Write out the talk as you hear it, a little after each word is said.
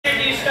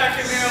introduce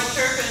Dr. Merrill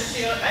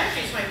Turpin.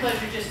 Actually, it's my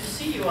pleasure just to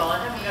see you all.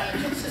 I haven't gotten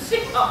a chance to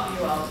see all of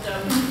you all. So,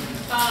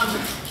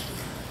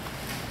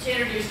 to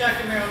introduce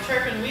Dr. Merrill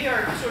Turpin, we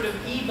are sort of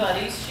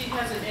e-buddies. She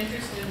has an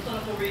interest in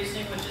clinical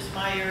reasoning, which is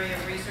my area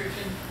of research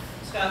and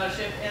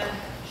scholarship. And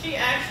she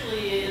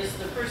actually is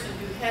the person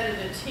who headed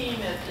a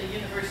team at the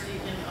university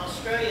in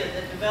Australia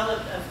that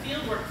developed a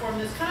fieldwork form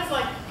that's kind of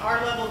like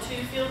our level 2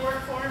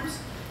 fieldwork forms.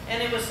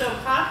 And it was so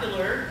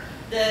popular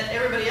that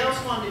everybody else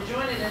wanted to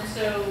join it. And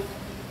so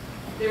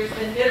there's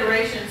been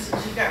iterations,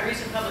 and she's got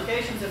recent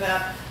publications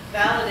about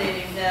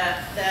validating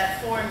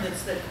that form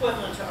that's the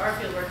equivalent to our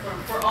fieldwork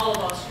form for all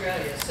of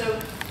Australia. So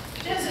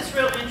she has this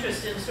real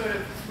interest in sort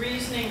of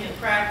reasoning and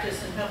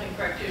practice and helping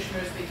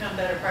practitioners become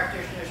better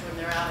practitioners when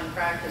they're out in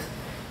practice.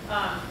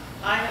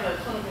 I have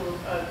a clinical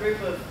group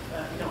of,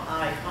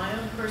 my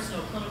own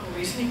personal clinical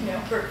reasoning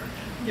network.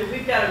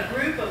 We've got a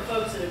group of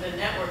folks that have been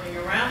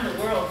networking around the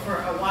world for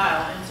a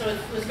while, and so it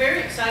was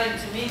very exciting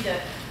to me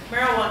that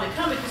Merrill wanted to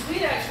come because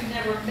we'd actually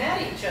never met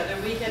each other.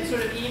 We had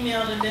sort of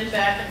emailed and been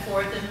back and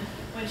forth, and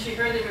when she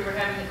heard that we were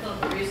having the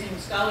Clinical Reasoning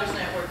Scholars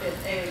Network at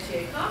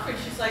AOTA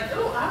conference, she's like,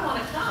 oh, I want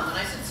to come. And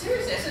I said,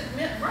 seriously? I said,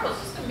 Merrill, is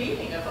this a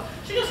meeting?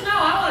 She goes, no,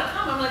 I want to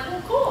come. I'm like,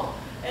 well, cool.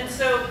 And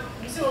so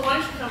I said, well, why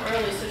don't you come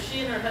early? So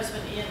she and her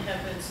husband, Ian,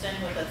 have been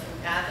staying with us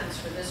in Athens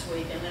for this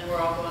week, and then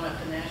we're all going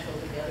up to Nashville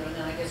together, and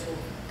then I guess we'll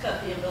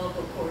cut the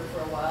umbilical cord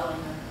for a while,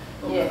 and then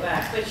we'll go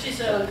back. But she's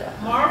a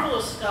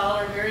marvelous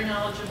scholar, very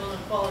knowledgeable in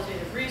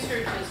qualitative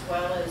research, as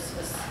well as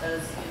this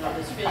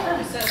field of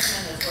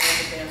assessment, as well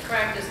as advanced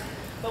practice.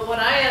 But what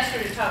I asked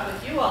her to talk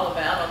with you all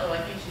about, although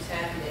I think she's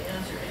happy to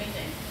answer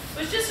anything,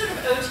 was just sort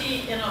of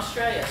OT in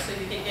Australia, so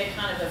you can get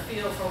kind of a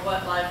feel for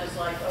what life is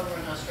like over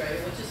in Australia,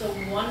 which is a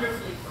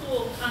wonderfully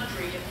cool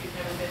country. If you've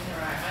never been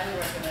there, I highly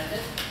recommend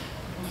it.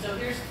 So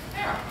here's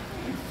Merrill.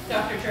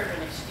 Dr.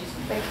 Turpin, excuse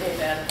me. Thank you.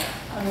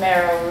 I'm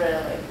Merrill,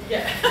 really.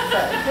 Yeah.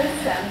 So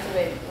this sounds a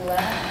bit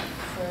loud,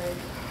 so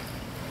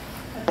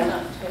that's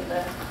not too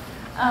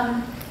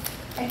loud.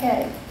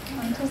 Okay,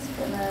 I'm just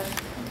gonna,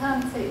 I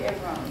can't see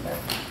everyone, but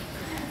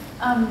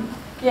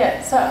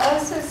yeah, so I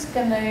was just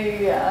going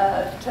to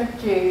talk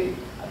to you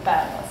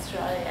about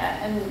Australia,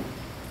 and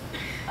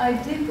I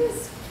did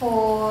this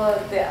for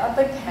the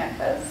other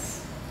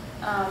campus,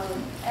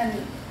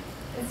 and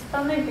it's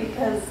funny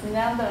because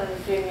now that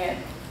I'm doing it,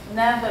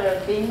 now that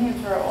I've been here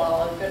for a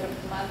while, I've got a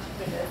much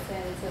better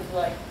sense of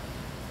like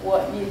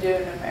what you do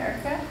in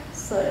America.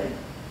 So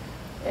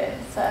yeah,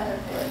 so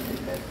hopefully I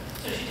did good.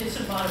 So she did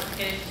some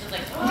modifications and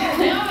like, oh,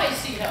 now I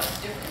see how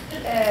it's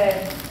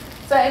different.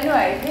 So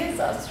anyway, here's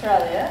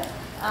Australia.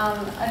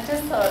 I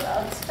just thought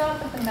I'd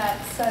start with the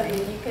map so that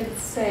you could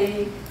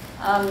see.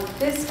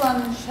 This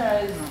one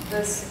shows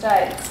the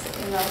states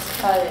in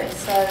Australia.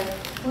 So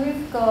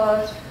we've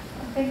got,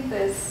 I think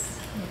there's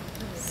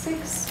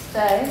 6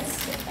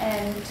 states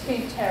and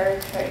 2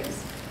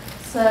 territories.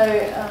 So,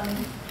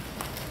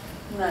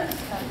 no, you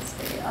can't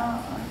see.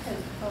 Oh, I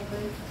could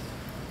probably,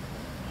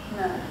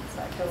 no, it's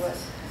like a word.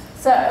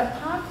 So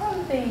apart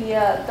from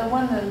the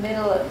one in the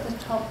middle at the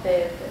top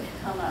there, the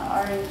kind of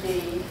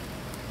orangey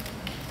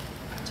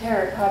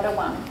terracotta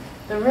one,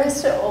 the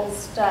rest are all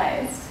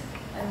states,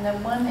 and the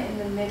one in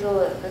the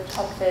middle at the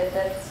top there,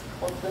 that's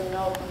called the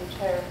Northern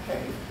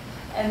Territory.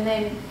 And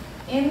then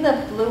in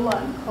the blue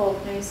one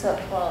called New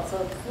South Wales,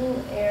 there's a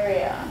little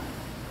area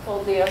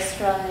called the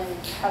Australian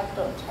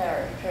Capital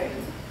Territory,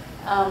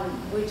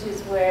 which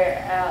is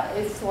where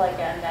it's like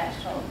our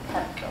national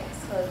capital.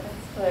 So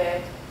that's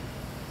where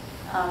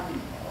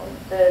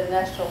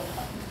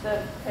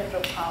the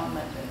federal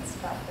parliament and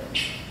stuff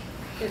is.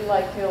 Is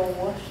like your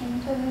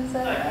Washington, is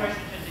that Like right?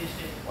 Washington, D.C.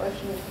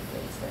 Washington,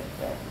 D.C.,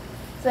 yeah.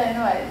 So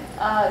anyway,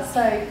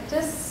 so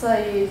just so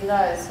you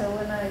know, so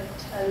when I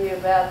tell you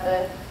about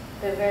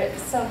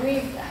so we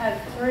have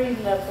 3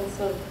 levels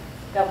of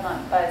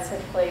government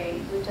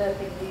basically, which I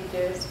think you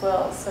do as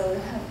well. So we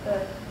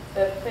have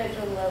the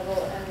federal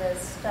level and the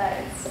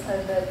states, so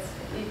that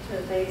each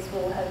of these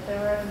will have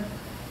their own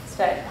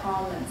state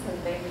parliaments and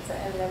things,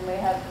 and then we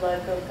have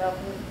local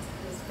governments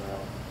as well.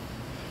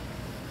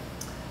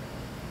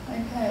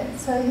 Okay,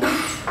 so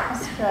here's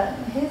Australia.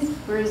 Here's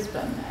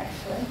Brisbane,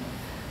 actually.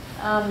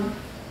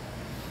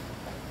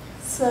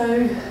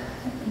 So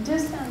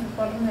just down the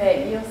bottom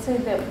there, you'll see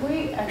that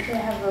we actually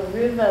have a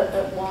river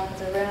that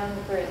winds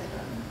around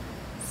Brisbane.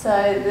 So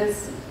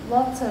there's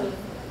lots of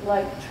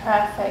like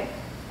traffic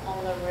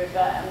on the river,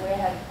 and we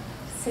have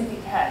city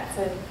cats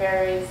and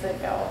ferries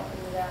that go up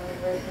and down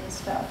the river and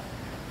stuff.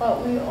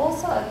 But we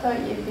also, I thought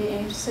you'd be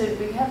interested,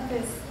 we have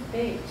this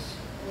beach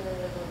in the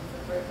middle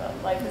of the river,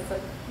 like it's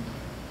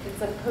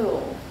a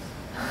pool.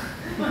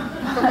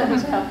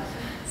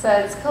 So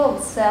it's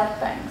called South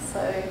Bank.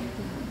 So,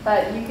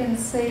 but you can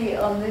see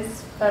on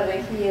this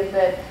photo here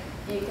that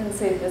you can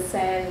see the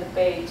sand, the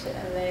beach,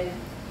 and then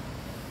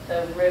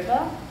the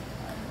river.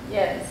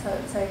 Yeah, so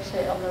it's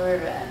actually on the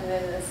river, and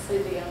then the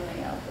city on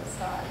the other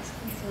side. So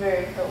it's a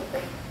very cool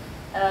thing.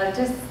 And I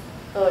just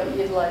thought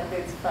you'd like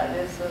these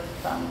photos of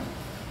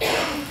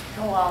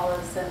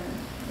koalas and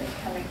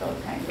mechanical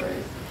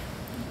kangaroos.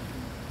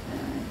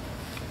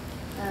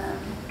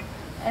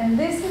 And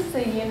this is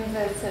the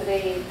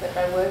university that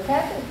I work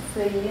at. It's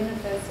the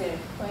University of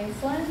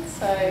Queensland.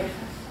 So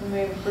I'm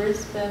in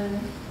Brisbane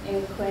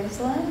in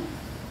Queensland.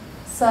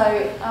 So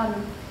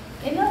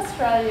in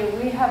Australia,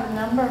 we have a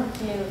number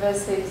of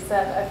universities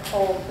that are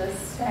called the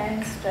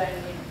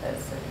sandstone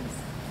universities.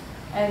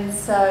 And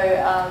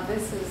so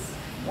this is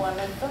one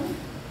of them.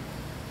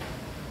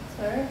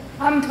 Sorry?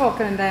 I'm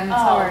talking then, Oh,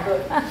 sorry.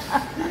 good.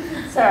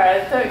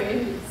 Sorry, I thought you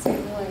were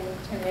signaling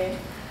to me.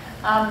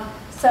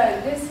 So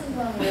this is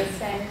one of the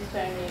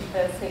sandstone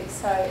universities.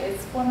 So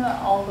it's one of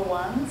the older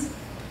ones.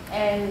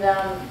 And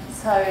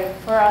so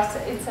for us,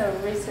 it's a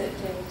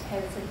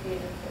research-intensive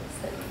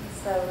university.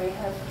 So we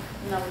have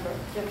a number of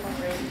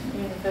different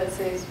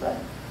universities, but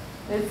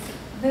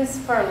this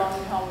for a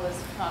long time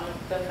was kind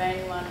of the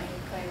main one in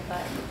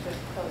Queensland, which of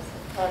course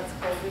is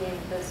called the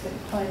University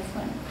of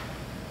Queensland.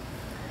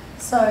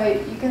 So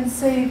you can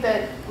see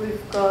that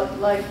we've got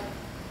like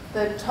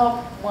the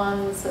top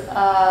ones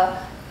are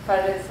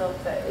photos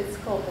of it's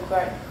called the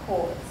Great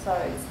Court. So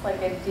it's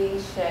like a D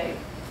shape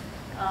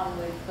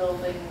with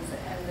buildings,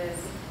 and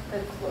there's the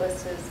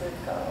cloisters that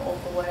go all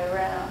the way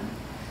around.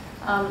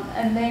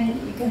 And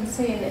then you can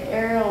see an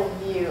aerial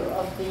view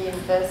of the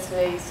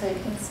university. So you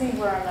can see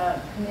we're on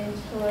a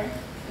peninsula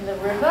in the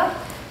river,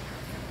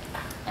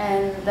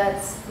 and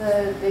that's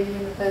the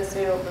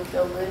university, all the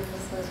buildings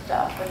and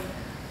stuff. And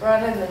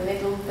right in the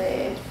middle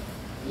there,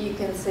 you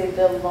can see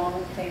the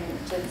long thing,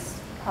 which is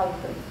part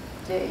of the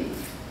D.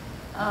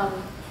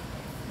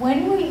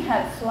 When we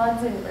had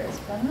floods in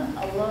Brisbane,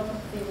 a lot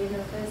of the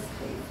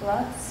university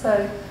floods,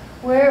 so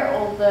where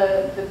all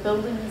the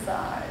buildings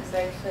are is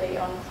actually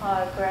on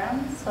higher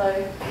ground,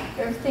 so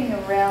everything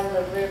around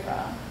the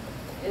river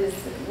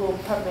will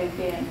probably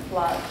be in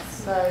floods,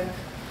 so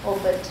all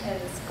the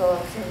tennis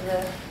courts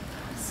and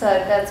so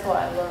that's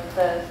why a lot of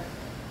the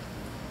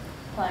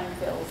playing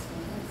fields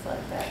and things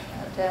like that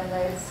are down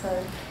there, so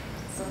it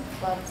doesn't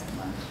flood so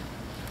much.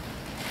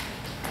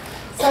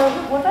 So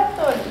what I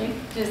thought you'd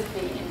just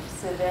be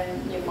interested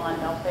in, you might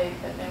not be,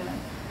 but anyway,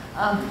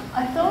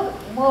 I thought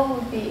what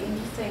would be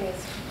interesting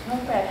is to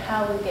talk about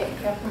how we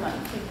get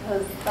government,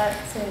 because that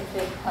seems to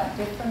be quite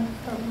different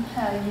from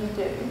how you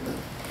do.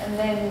 And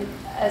then,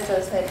 as I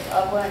said,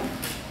 I won't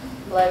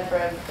labour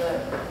over the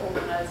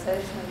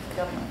organisation of the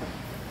government.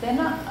 Then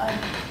I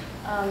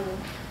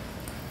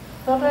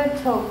thought I'd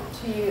talk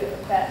to you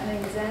about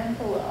an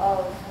example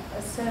of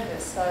a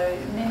service, so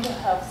mental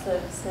health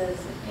services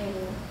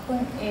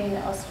in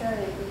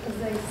Australia, because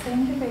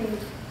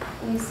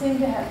we seem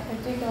to have,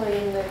 particularly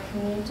in the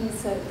community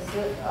services,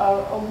 that are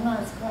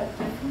organised quite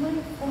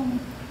differently from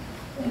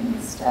in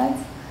the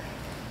States.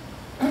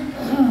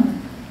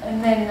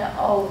 And then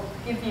I'll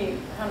give you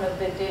kind of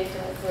the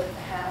details of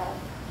how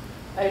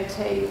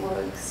OT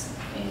works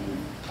in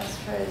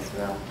Australia as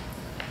well.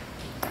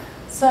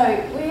 So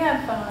we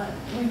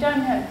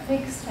don't have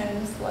fixed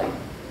terms like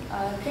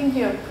I think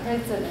your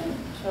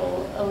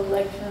presidential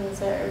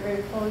elections are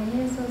every 4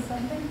 years or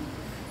something.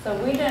 So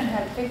we don't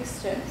have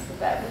fixed terms for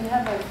that. We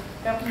have a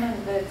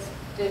government that's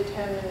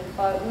determined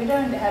by, we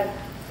don't have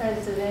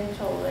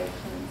presidential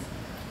elections.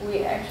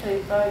 We actually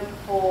vote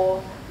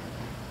for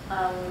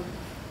our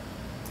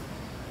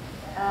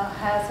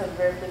House of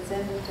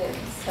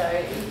Representatives. So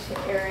each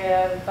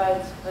area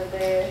votes for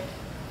their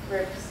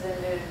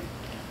representative,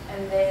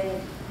 and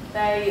then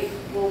they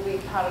will be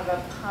part of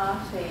a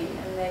party,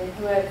 and then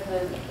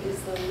whoever is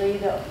the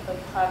leader of the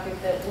party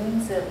that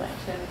wins the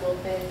election will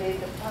then be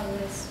the Prime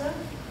Minister.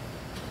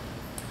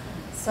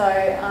 So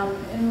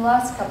in the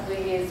last couple of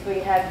years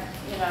we had,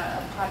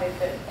 a party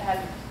that had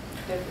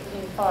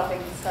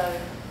infighting, so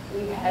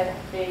we had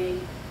the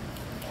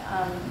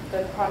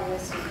Prime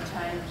Minister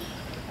change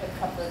a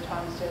couple of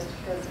times just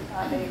because the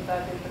party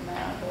voted them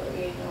out or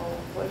in or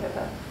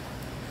whatever.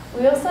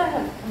 We also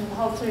have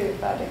compulsory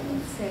voting,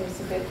 which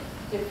seems a bit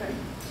different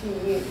to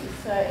you.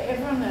 So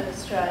everyone in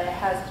Australia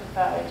has to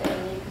vote,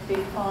 and you could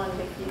be fined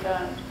if you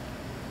don't.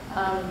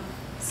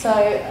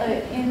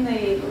 In the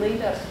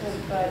lead up to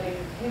voting,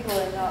 people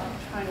are not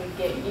trying to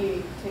get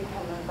you to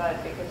come and vote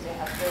because you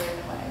have to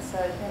anyway. So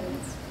then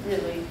it's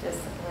really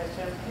just the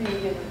question of who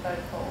you're going to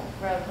vote for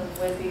rather than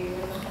whether you're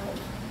going to vote.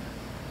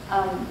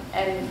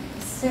 And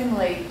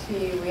similarly to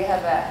you, we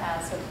have our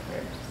House of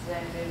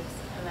Representatives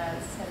and our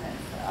Senate.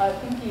 I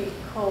think you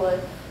call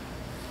it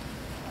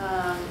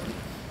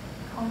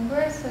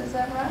Congress, is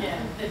that right? Yeah,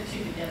 the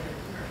two together.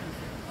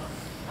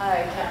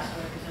 Okay.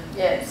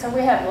 Yeah, so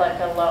we have like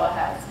a lower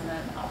house and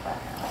an upper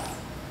house.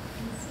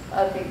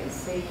 I think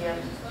it's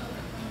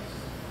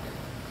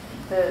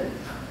the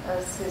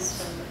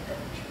system.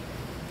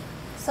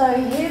 So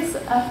here's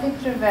a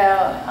picture of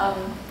our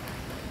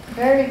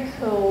very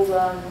cool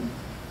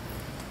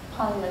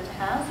Parliament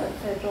House, a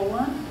federal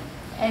one.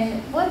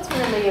 And what's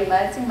really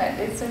amazing about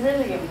it, it's a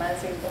really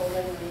amazing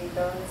building when you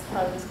go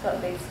inside. It's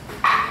got these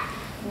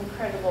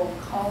incredible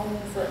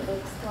columns that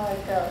looks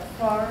like a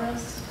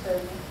forest,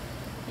 and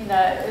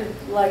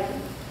like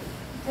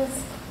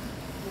just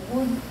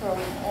wood from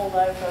all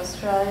over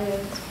Australia.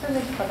 It's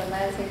really quite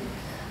amazing.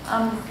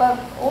 But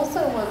also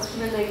what's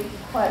really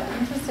quite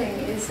interesting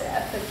is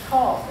at the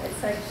top,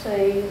 it's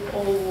actually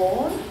all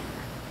lawn.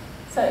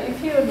 So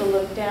if you were to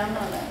look down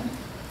on it,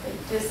 it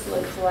just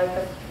looks like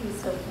a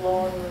piece of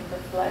lawn with a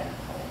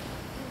flagpole.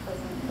 It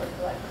doesn't look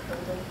like a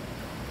building.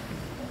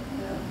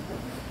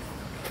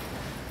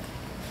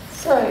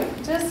 So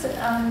just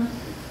so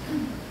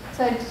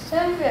to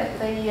tell you about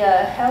the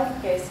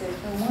healthcare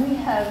system, we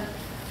have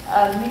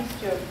a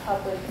mixture of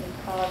public and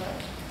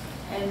private.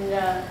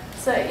 And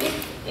so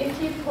if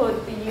you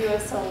put the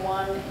US on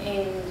one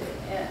end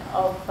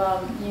of,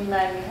 you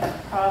mainly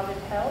have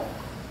private health,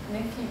 and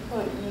if you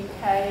put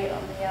UK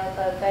on the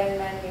other, they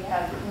mainly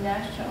have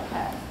national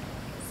health.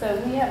 So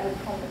we have a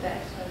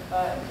combination of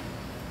both.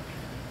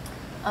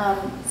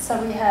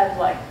 So we have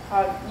like,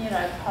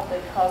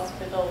 public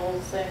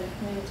hospitals and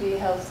community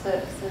health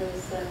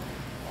services and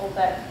all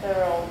that.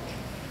 They're all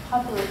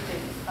publicly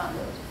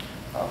funded.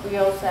 But we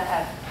also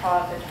have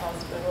private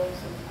hospitals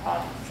and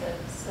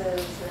private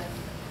services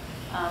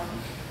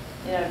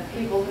and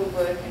people who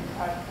work in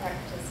private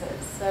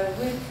practices. So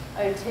with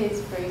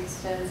OTs, for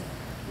instance,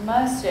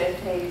 most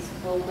OTs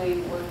will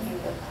be working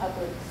in the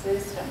public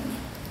system,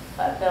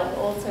 but there'll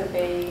also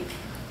be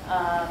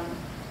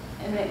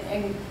an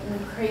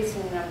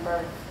increasing number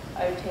of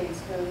OTs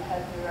who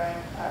have their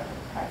own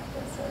private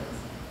practices.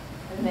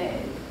 And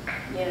then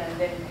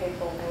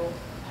people will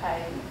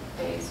pay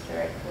fees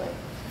directly.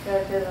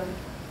 Go to them.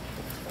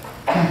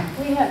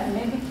 We have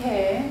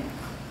Medicare,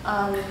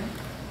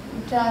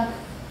 which I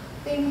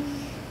think,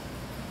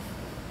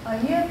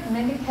 you have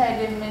Medicaid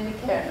and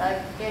Medicare, and I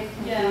get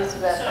confused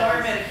about that. So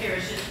our Medicare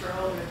is just for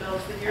older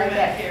adults, but your Okay.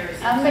 Medicare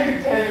is Our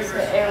Medicare is for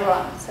universal.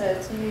 everyone, so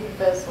it's a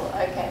universal,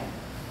 okay.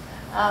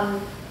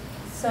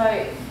 So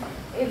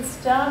it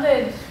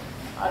started,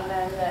 I don't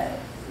know, in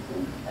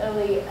the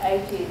early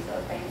 80s,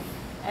 I think,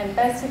 and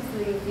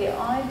basically the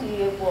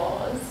idea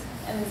was,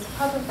 and it's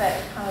part of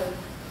that kind of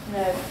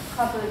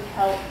public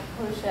health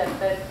push at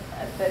that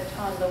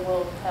time, the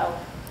World Health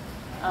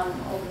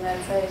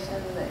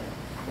Organization, the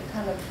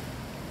kind of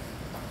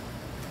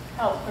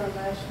health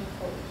promotion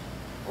push,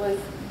 was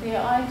the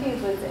idea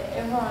was that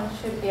everyone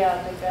should be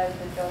able to go to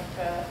the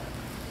doctor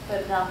for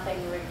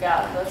nothing,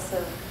 regardless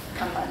of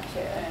how much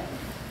you earn.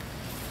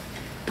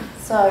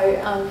 So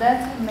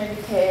that's how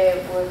Medicare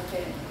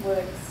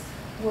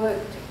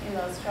worked in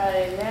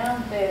Australia. Now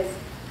there's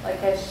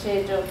like a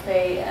schedule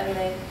fee, and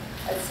then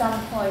at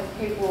some point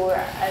people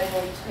were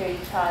able to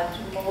charge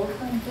more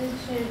than the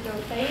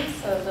schedule fee,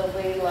 so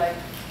there'll be like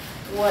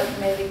what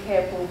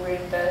Medicare will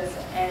reimburse,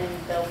 and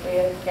there'll be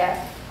a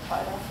gap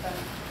quite often.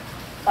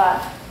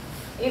 But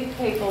if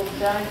people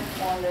don't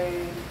want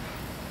to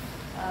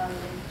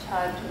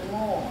charge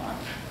more,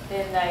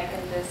 then they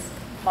can just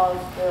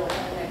bulk bill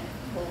and it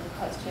will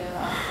cost you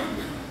nothing.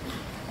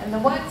 And the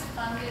way it's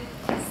funded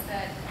is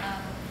that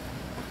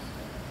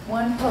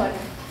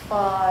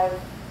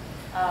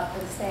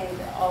 1.5%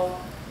 of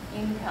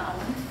income,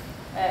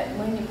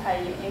 when you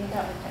pay your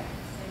income tax,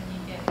 then you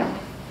get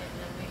Medicare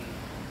levy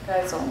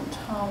goes on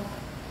top.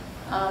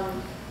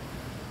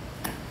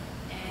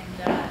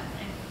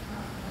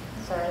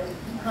 Sorry,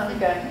 I'm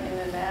going in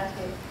and out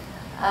here.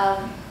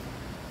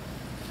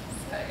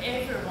 So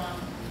everyone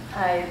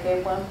pay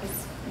their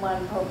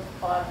 1.5%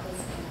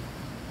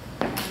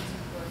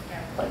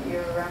 what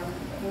your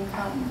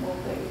income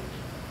will be,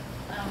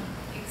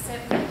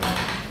 except for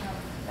income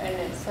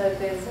earners. So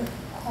there's a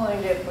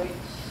point at which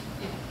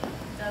it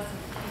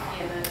doesn't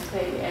kick in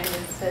until you earn a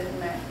certain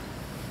amount.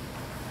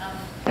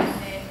 And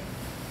then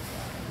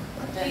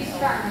She's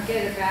starting to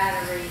get a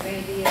battery,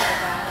 maybe it's a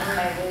battery.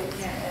 maybe,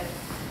 Yeah.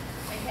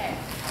 okay.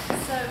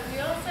 So we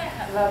also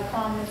have a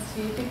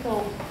pharmaceutical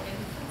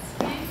benefit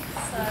scheme.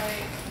 So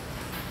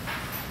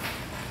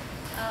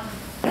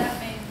that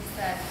means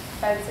that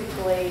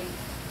basically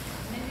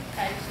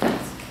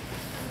medications,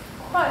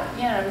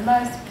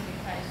 most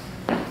medications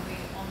will be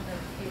on the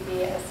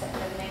PBS, and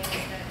it means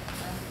that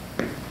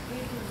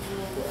people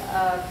will,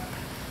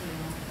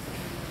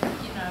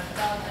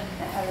 rather than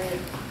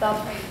having,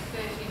 they'll pay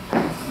 13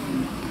 months for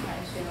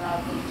medication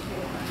rather than 2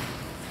 months.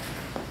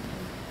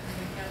 And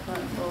the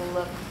government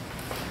will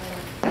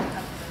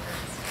cover the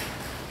rest.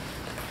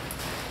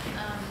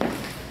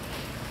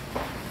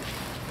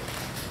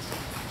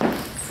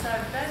 So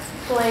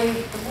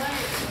basically, the way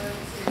it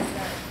works is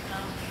that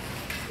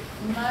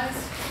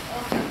most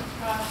of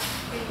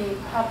the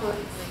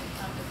publicly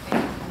funded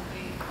things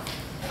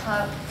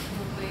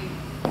will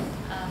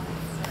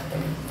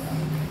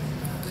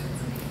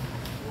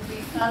be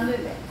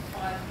funded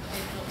by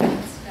federal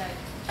and state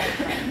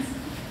programs,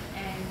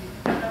 and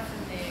quite often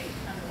they're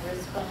kind of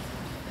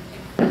responsible for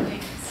different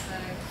things.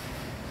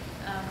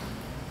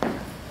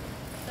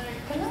 So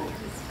can I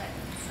just take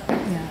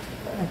something?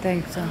 Yeah, I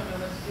think so. I don't know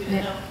what's good to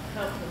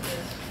help with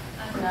this.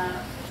 No.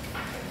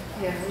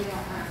 Yeah, we don't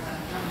have that.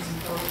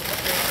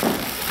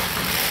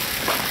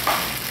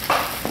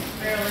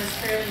 Merrill is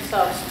fairly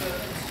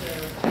soft-spoken, so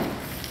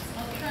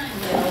I'll try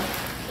and yell.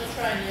 She'll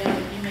try and yell,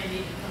 but you may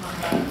need to come on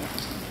back.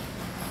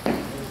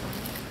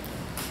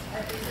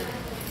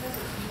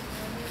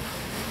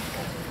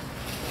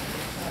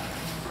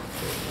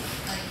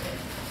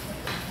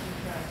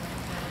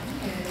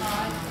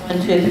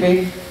 1, 2,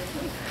 3.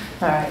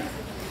 All right.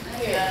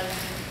 Yeah.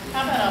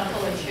 How about I'll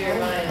pull a chair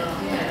by and I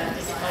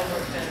think it might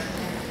work better.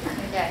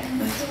 Okay.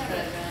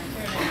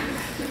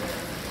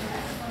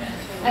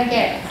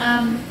 Okay.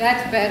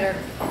 That's better.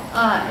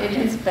 It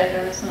is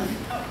better, isn't it?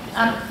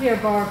 Here,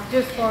 Barb,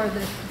 just for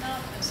this.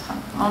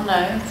 Oh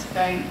no, it's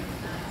going.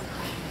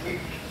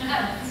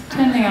 It's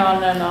turning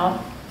on and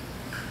off.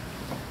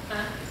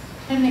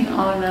 Turning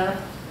on and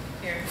off.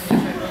 Here, let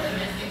me try rolling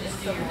it. You just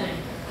do your thing.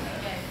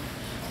 Okay.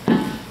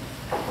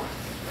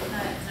 No,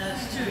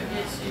 it's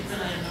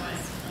really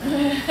annoying.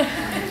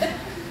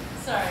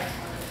 Sorry.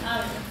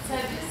 So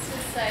just to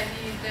say to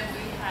you that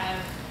we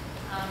have,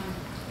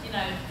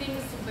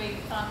 things to be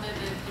funded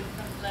at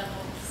different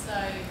levels. So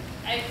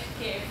aged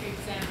care, for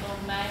example,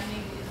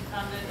 mainly is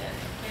funded at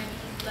the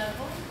federal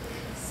level.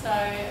 So,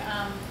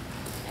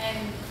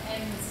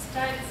 and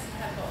states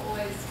have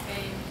always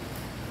been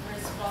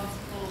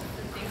responsible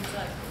for things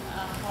like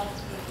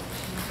hospitals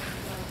and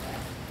things like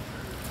that.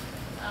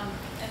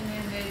 And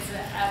then there's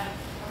the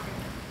out-of-pocket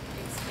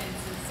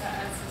expenses. So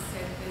as I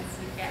said, there's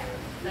a gap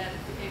that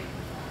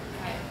people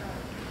pay for.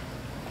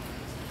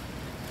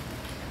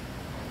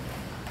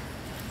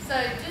 So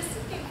just to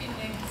give you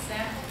an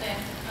example then,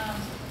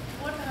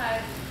 what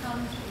I've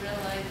come to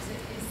realize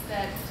is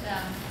that,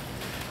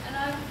 and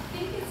I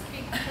think it's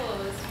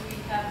because we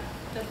have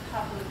the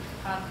public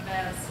part of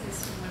our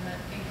system when I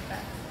think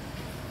back,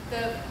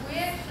 that we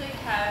actually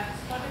have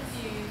quite a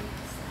few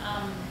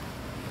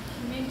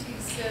community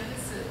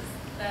services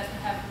that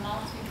have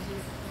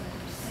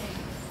multidisciplinary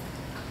teams.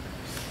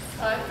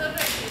 So I thought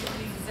I'd give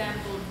an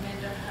example of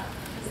mental health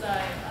because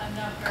I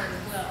know very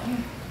well.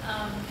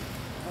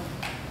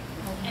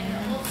 And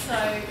also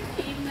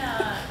in the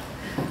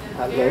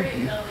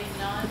very early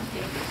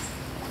 90s,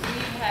 we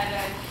had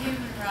a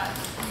human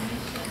rights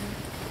commission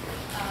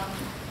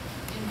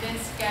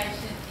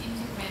investigation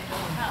into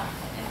mental health.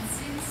 And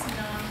since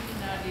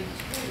 1992,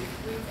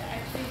 we've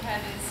actually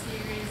had a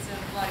series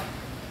of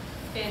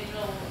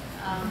federal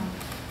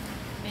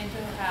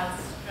mental health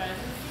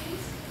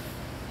strategies.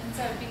 And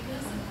so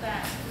because of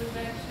that, we've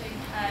actually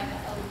had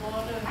a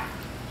lot of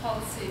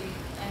policy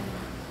and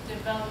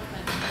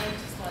development,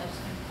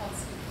 legislation and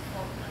policy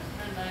development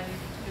related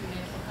to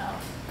mental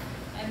health.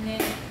 And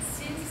then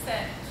since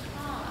that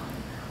time,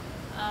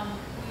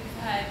 we've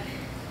had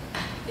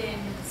then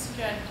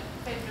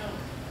federal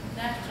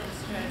national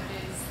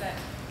strategies that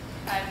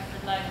have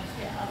related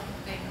to other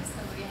things. So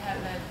we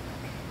have a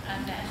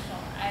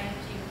national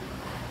aging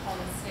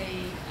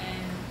policy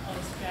and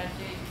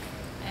strategy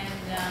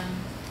and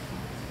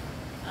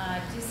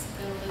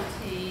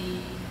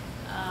disability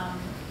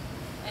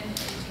and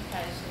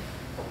education.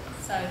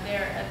 So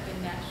they're at the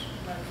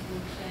national level,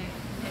 which they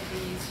never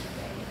used to be.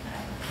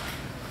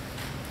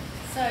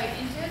 So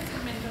in terms of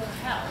mental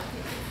health,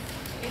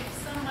 if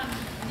someone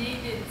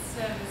needed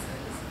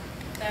services,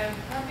 they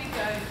would probably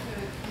go to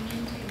a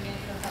community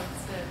mental health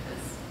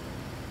service,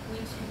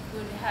 which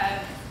would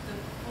have the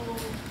full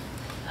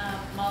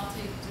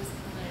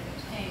multidisciplinary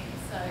team.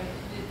 So it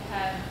would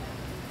have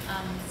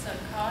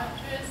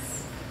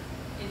psychiatrists,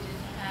 it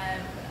would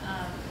have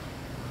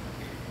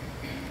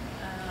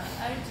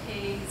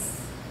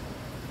OTs,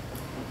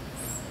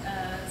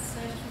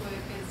 social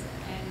workers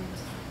and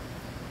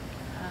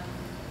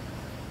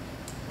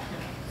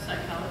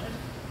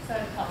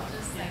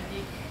psychologists, thank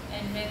you,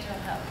 and mental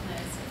health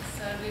nurses.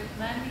 So we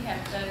mainly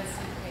have those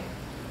two people.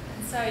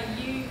 And so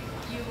you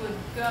would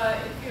go,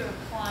 if you're a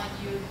client,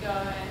 you would go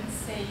and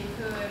see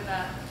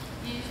whoever,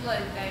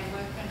 usually they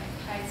work on a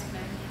case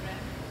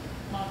management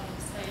model.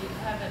 So you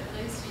have at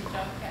least your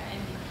doctor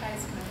and your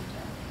case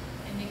manager.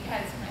 And your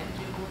case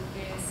manager would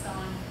be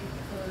assigned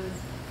because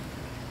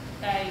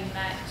they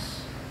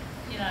match,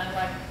 you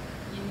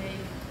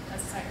need a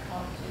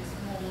psychologist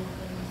more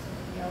than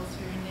somebody else,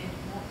 or you need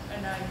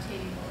an OT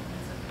more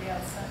than somebody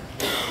else. So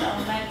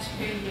they'll match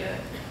who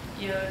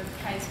your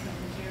case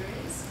manager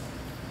is.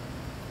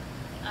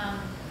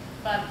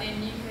 But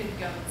then you could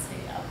go and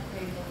see other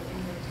people in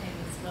the team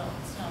as well.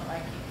 It's not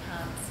like you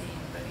can't see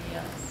anybody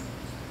else.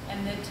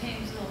 And the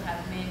teams will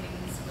have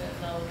meetings where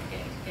they'll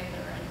get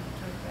together and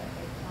talk about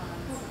their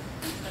plans.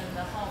 So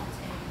the whole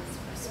team is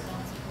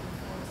responsible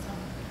for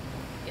something.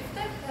 If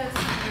that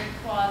person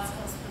requires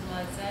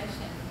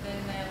hospitalisation, then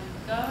they'll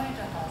go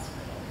into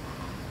hospital.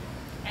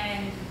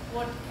 And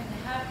what can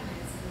happen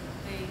is that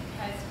the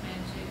case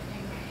manager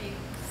can keep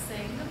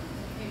seeing them,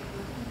 keep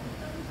looking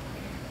at them.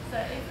 So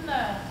even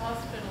though a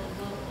hospital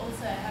will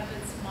also have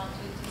its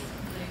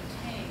multidisciplinary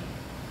team,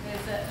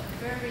 there's a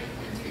very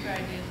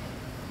integrated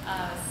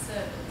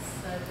service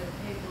so that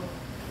people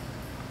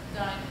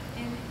don't,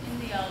 in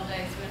the old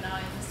days when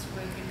I used to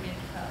work in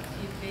mental health,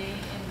 you'd be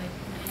in the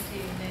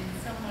community and then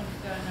someone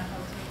would go in a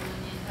hospital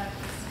and you'd have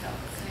to stop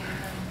seeing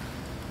them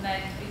and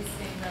they'd be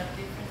seen by a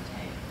different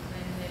team and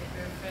then they'd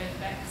be referred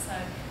back. So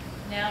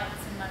now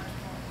it's a much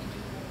more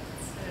integrated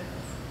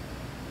service.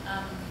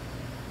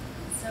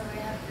 So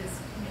we have this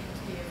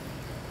community of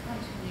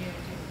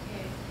continuity of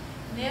care.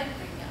 And the other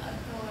thing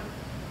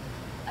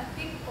I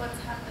think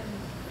what's happened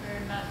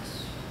very much,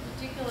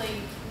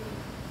 particularly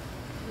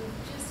with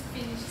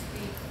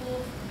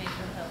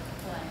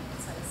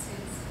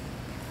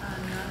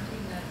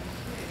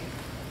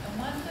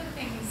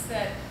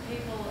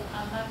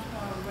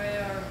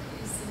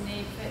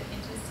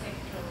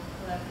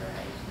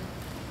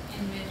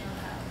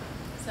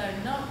So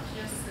not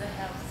just the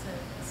health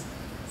service.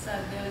 So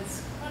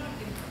there's quite a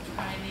bit of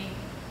training,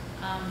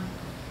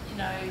 you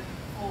know,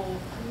 for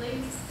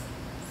police,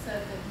 so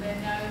that they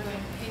know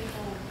when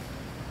people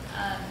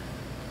are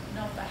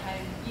not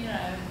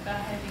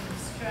behaving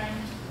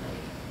strangely,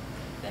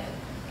 that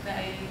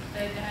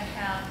they know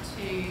how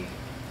to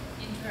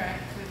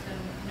interact with them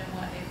in a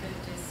way that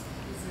just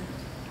isn't,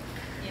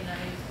 you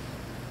know,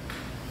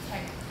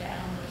 take them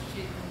down or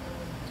shoot them or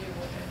do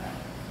whatever.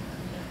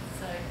 You know,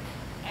 so,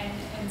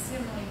 and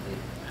similarly with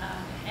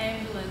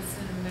ambulance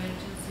and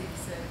emergency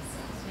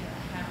services, you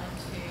know, how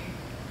to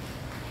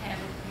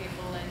handle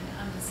people and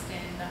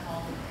understand the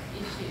whole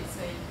issue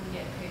so you can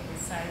get people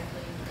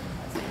safely to the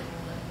hospital.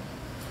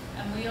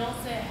 And we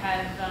also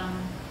have,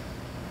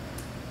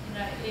 you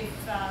know, if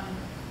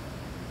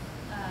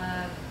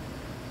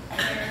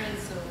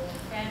parents or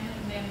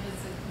family members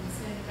are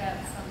concerned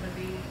about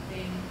somebody,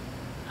 then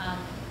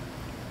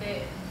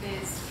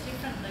there's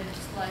different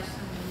legislation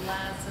that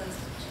allows us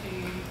to,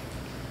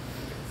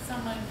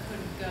 someone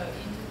could go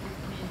into the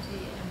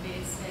community and be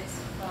assessed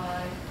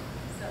by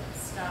some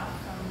staff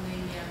from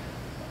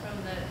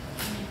the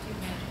community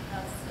mental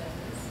health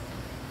service.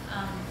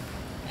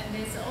 And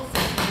there's also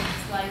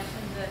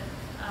legislation that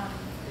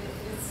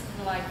it's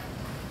like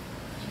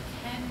you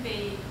can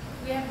be,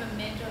 we have a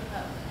mental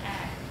health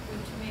act,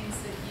 which means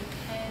that you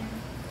can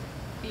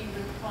be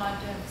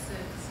required to have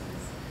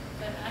services,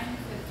 but only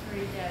for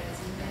 3 days,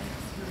 and then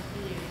it's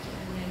reviewed,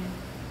 and then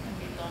it can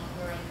be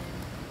longer, and then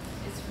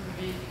it's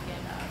reviewed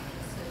again after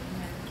a certain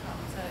amount of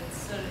time. So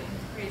it's sort of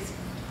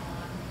increasing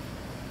time.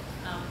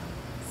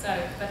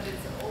 But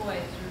it's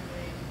always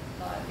reviewed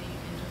by the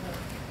mental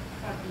health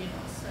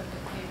tribunal, so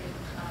that people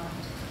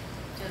can't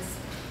just,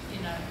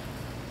 you know,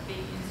 be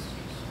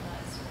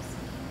institutionalised or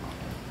something like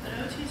that. But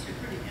OTs are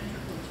pretty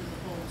integral to the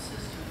whole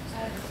system.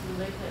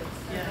 Absolutely.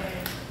 So Yeah.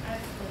 they're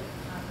absolutely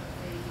part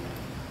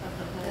of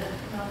the whole,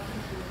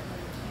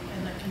 multi-routine.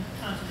 and the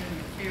continuity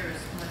of care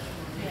is much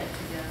more knitted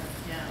together.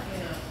 Yeah.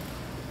 Yeah.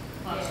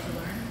 So lots to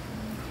learn.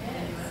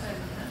 Yeah, Anyway. so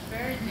it's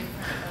very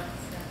different.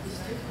 It's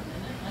different,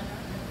 isn't it?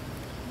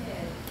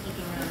 Yeah.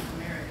 Looking around the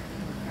Merrill.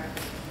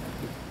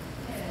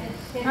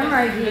 Yeah. I'm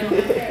right here.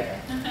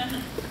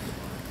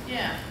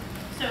 Yeah.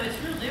 So it's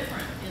real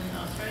different in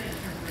Australia in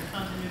terms of the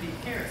continuity of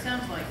care. It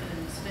sounds like it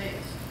in the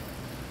States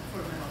for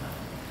mental health.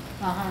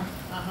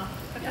 Uh-huh.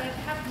 But it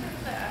happens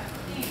that I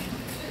think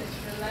it's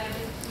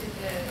related to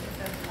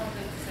the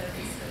public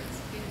services,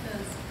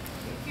 because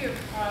if you're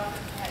a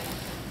private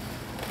patient,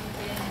 you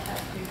then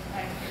have to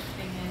pay for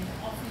everything, and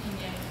often you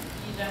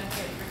don't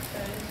get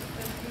referred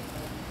for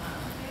people.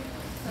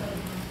 So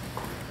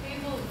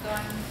people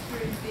going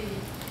through the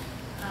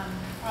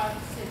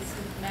private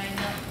system may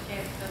not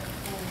get the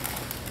full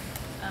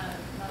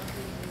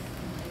monthly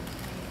wisdom they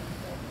need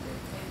that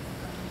people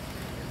going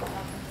through the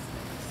public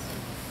service.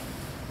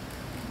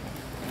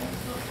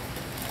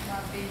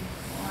 Might be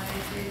why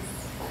it is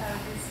how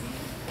it is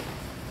here.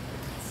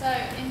 So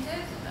in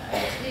terms of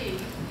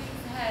OT,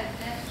 we've had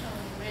national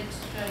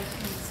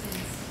registration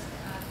since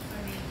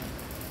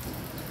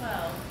 2012.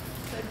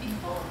 But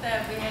before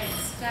that, we had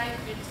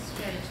state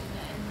registration,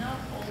 and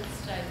not all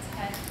states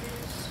had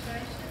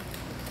registration.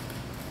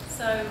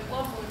 So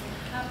what would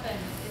happen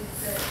is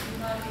that you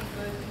might be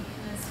working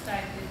in a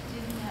state that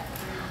didn't have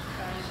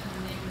registration,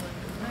 and then you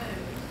would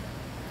move,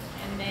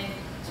 and then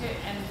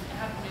and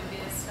happen to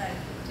be a state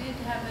that did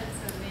have it,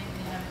 so then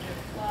you have to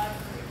apply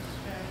for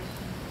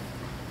registration.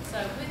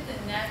 So with the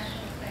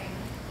national thing,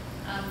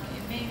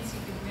 it means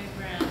you can move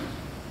around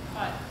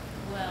quite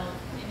well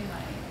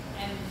anyway,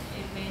 and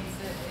it means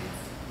that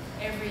it's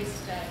every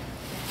state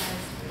that has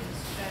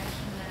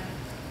registration now.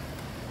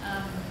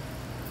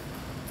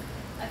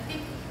 I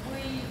think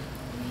we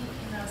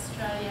in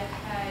Australia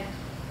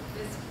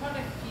there's quite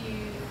a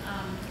few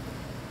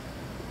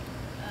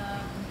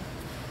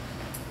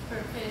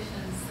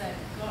professions that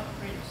got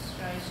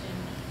registration,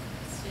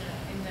 you know,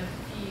 in the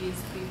few years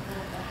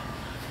before that.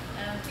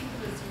 And I think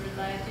it was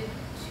related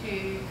to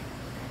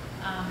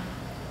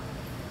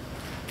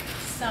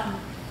some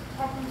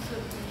problems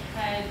that we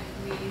had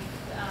with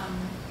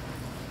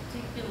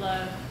particular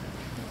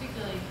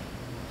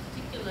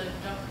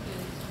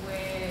doctors,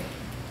 where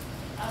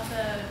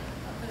other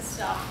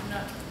staff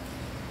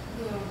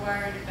who were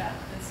worried about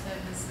the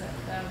service that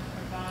they were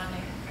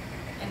providing,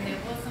 and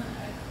there wasn't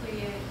a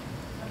clear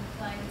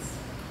complaints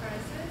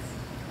process.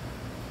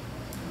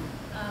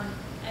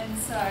 And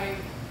so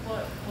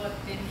what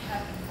then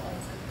happened was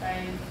that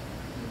they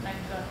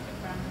got a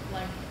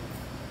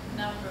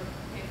number of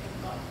people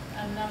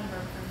a number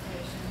of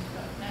professions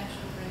got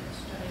national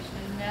registration,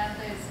 and now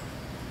there's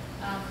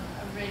a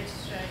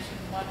registration,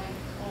 what is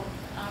called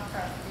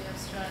AHPRA, the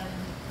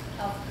Australian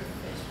Health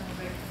Professional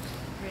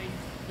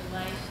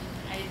Regulation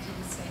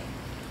Agency.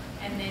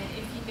 And then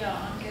if you go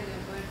onto the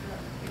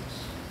website, which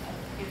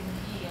I've given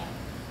here,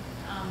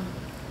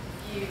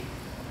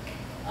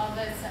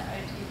 that's the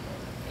OT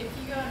board. If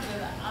you go onto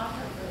the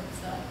AHPRA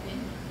website, then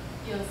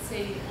you'll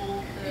see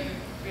all the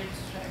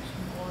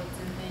registration boards,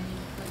 and then you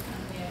click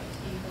on the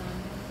OT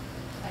one and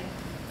take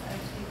the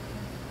OT.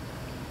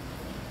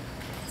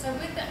 So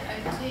with the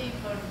OT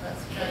Board of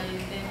Australia,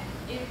 then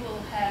it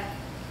will have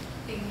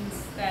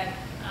things that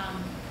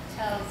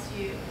tells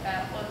you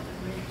about what the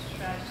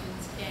registration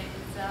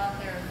standards are.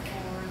 There are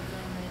 4 of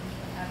them, and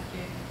you have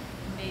to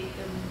meet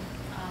them.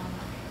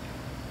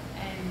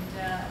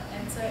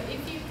 And so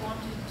if you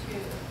wanted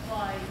to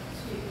apply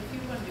to, if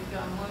you wanted to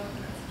go and work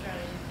in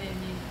Australia, then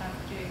you'd have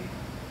to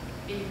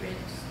be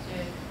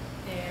registered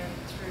there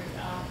through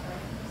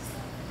ARPA.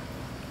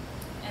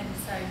 And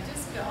so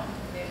just go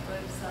onto their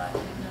website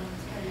and it'll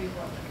tell you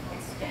what the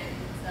cost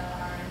standards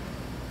are,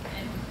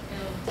 and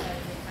it'll tell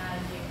you how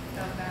you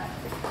go about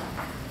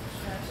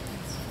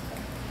registrations.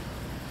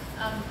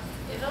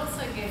 It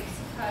also gives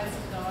codes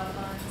and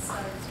guidelines, so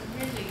it's a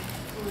really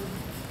good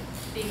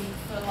thing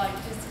for like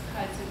just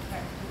codes of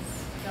practice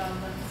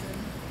guidelines and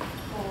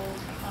call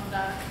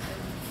conduct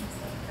and things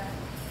like that.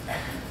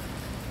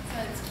 So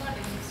it's quite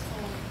a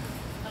useful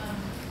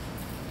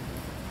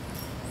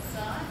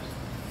site.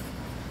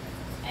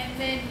 And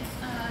then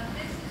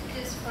this is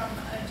just from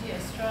OT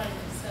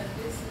Australia, so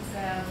this is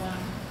our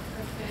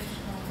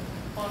professional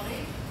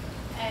body,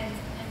 and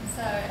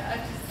so I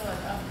just thought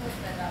I'll put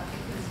that up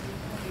because we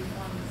probably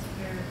one that's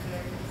very,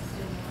 very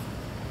similar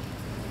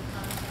to the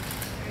kind of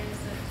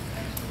areas that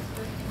OT is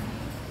working in.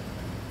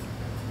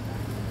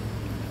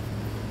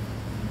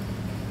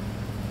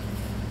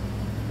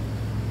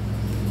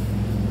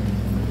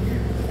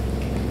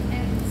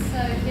 And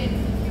so then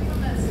if you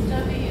want to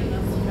study in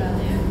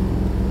Australia,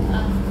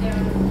 there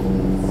are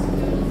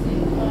schools in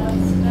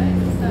 5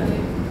 states, so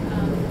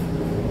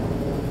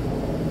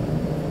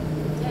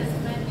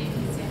Tasmania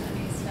is the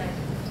only state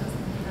that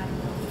doesn't have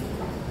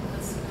a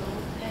school,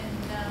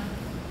 and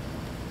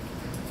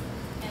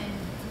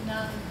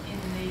none in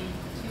the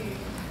 2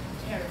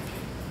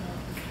 territories,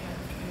 Northern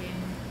Territory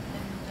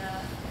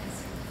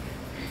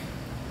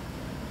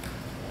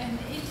and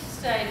each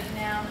state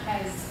now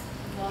has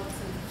lots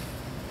of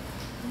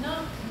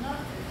not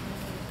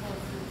technical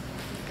courses.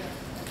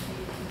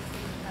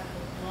 You have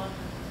a lot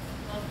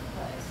of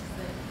places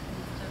that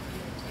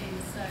WT.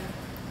 So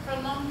for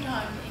a long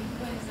time in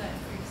Queensland,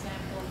 for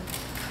example,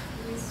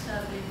 we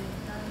studied in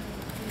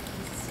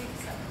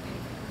 1956, I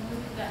think, and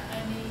we were the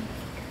only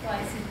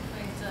place in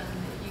Queensland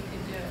that you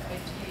could do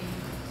OT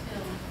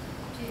till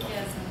 2001,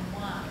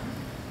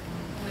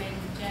 when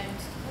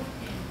James Cook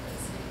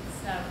University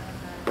started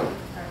on our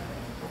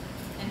program.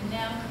 And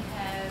now we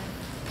have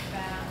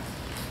about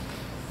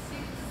 6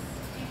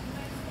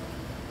 implemented.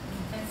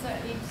 And so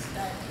each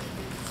state is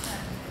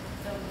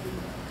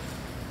double.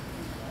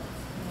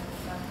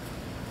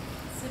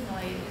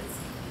 Similarly,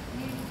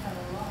 you have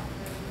a lot.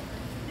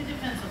 It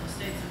depends on the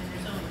states. I mean,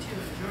 there's only 2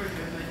 in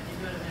Georgia, but you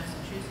go to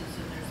Massachusetts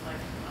and there's like,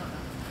 I don't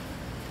know,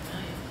 a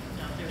million.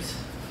 No, there's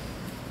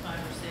 5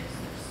 or 6.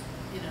 There's,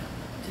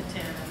 to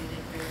 10. I mean, it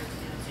varies.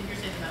 So you're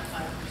saying about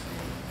 5 per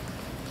state.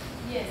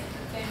 Yes,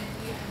 but then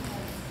we only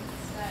have 6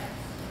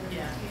 states.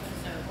 Yeah.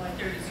 So like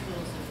 30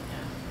 schools in the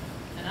town.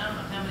 And I don't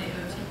know how many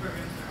OT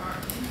programs there are.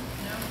 Do you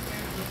know?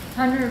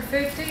 150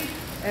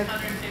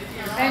 150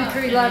 or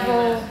entry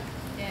level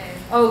Yeah.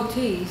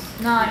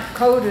 OTs, not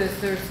coders.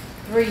 There's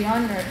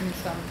 300 and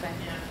something.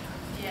 Yeah.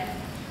 Yeah.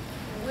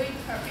 We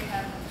probably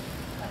have,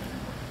 I don't know,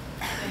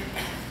 30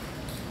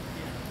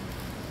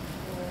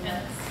 Yeah. or And,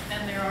 less.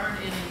 and there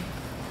aren't any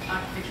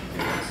occupational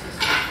therapy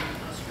systems in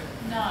Australia.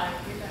 No,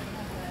 we don't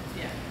have that.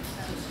 Yeah. So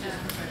it's just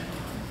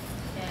professional.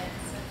 Yeah,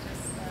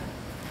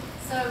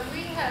 so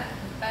we have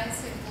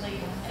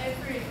basically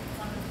every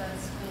one of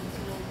those schools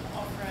will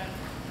offer an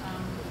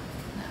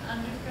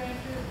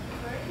undergraduate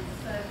degree.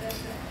 So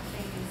that's the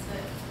thing is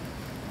that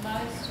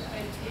most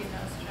OT in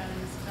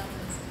Australia is done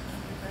as an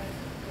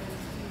undergraduate,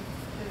 whereas you do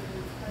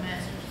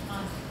masters.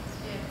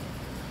 Yeah.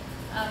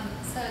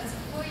 So it's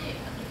a 4-year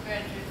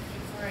undergraduate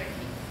degree,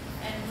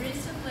 and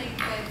recently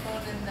they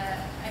brought in the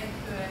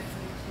AQF,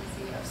 which is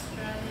the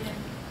Australian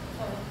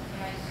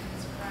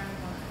Qualifications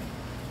Framework.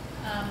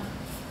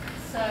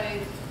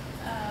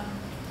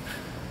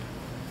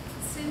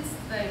 Since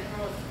they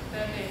brought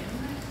that in,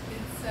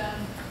 it's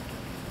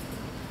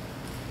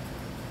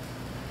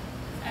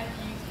at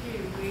UQ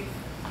we've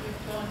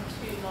gone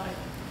to like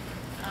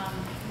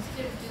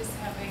instead of just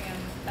having a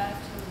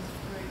bachelor's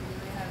degree,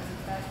 we have a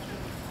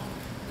bachelor's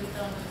with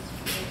honours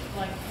degree.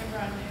 Like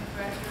everyone who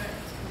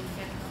graduates will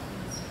get an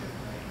honours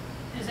degree.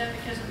 Is that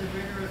because of the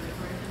rigor of the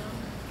curriculum?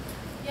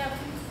 Yeah, I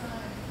think so.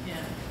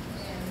 Yeah.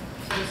 Yeah.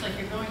 So it's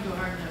like you're going to a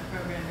hard enough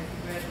program, if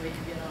you graduate,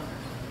 you get honors.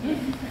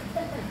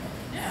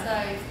 Yeah. So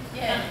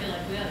yeah. I feel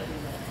like we ought to do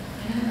that.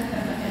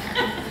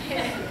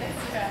 Yeah,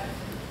 that's right.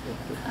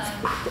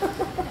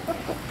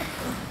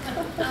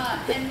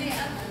 And the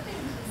other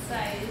thing to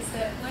say is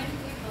that when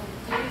people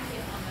do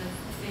get on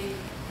the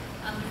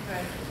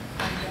undergraduate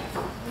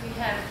program, we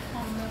have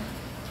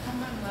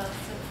Commonwealth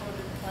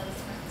supported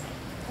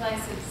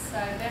places. So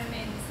that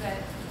means that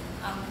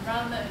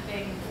rather than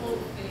being all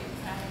being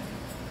paid,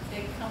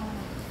 the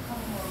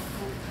Commonwealth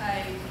will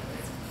pay, I think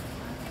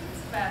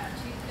it's about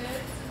 2/3 of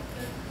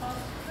the cost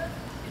of it.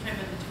 You're talking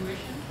about the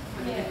tuition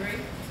for the Yeah.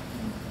 degree?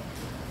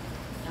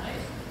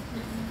 Nice.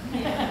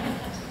 Yeah.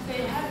 So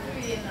you have to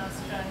be in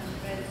Australia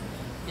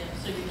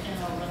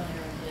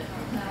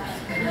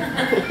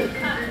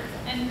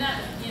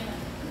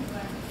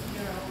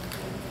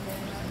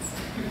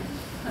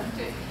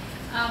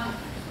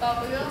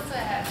But we also